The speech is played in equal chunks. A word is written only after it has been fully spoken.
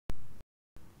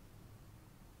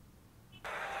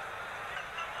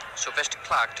Sylvester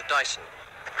Clarke to Dyson.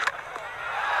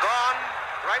 Gone,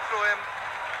 right through him.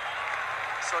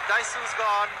 So Dyson's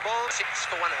gone, ball 6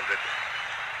 for 100.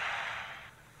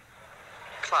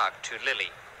 Clarke to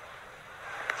Lilly.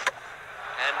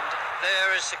 And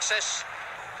there is success.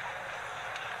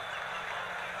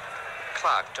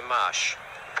 Clarke to Marsh.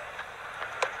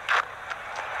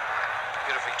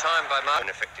 Beautifully timed by Marsh. An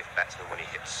effective batsman when he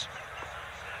hits.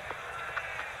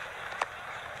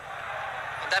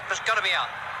 And that was got to be out.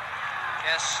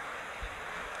 Yes.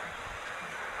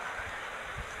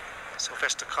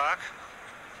 Sylvester Clarke.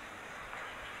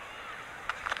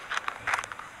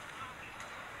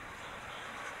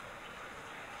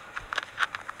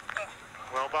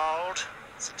 Well bowled.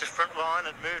 It's a different line.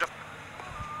 It moved up.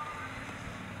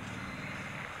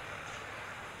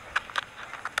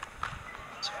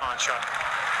 It's a fine shot.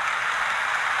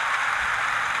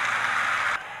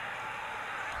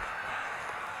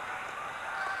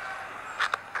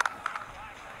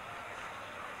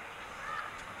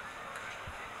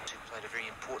 Who played a very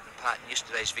important part in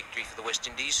yesterday's victory for the West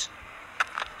Indies.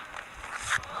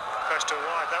 Close to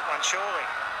wide, that one surely.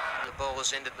 The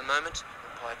bowler's end at the moment.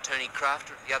 By Tony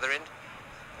Crafter at the other end,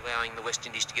 allowing the West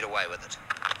Indies to get away with it.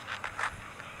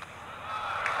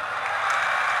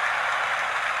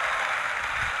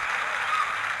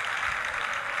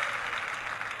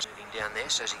 Moving down there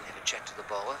so he can have a chat to the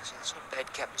bowler. So it's not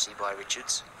bad captaincy by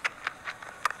Richards.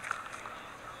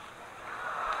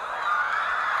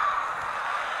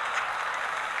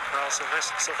 Well,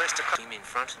 Sylvester Clarke. Team in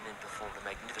front and then performed a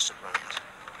magnificent run out.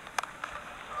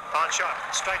 Fine shot,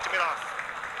 straight to mid-off.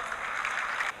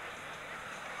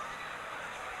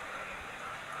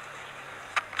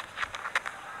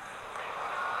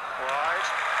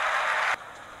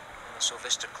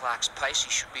 Sylvester Clarke's pace, he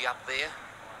should be up there.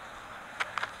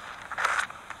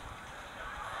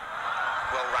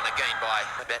 Well run again by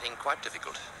batting, quite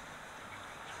difficult.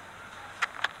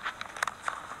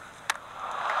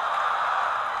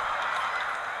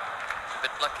 A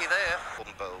bit lucky there.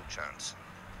 Bowl chance.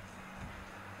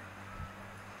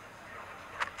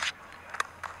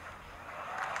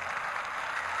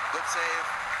 Good save.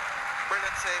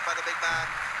 Brilliant save by the big man.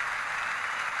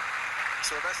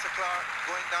 Sylvester Clarke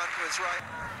going down to his right.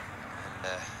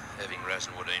 Irving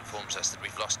Rosenwater informs us that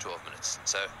we've lost 12 minutes.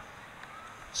 So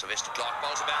Sylvester Clarke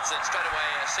bowls a bounce in straight away,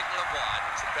 a signal of wide,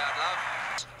 which the crowd love.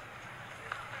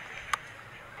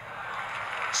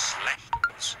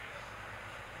 Slash.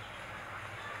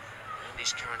 And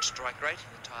his current strike rate,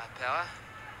 the tyre power,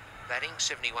 batting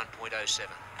 71.07.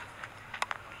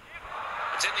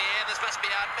 It's in the air, this must be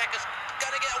out. Becker's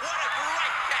going to get, what a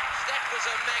great catch! That was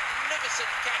a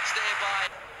magnificent catch there by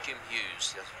Jim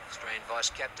Hughes, the Australian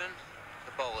vice-captain,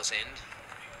 the bowler's end.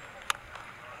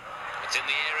 It's in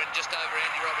the air and just over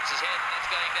Andy Roberts' head. That's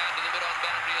going down to the mid-on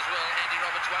boundary as well. Andy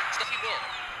Roberts won't. He will.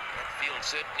 That field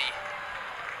certainly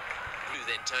grew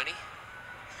then, Tony.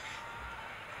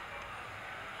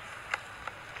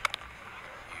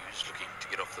 Hughes looking to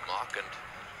get off the mark, and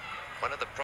one of the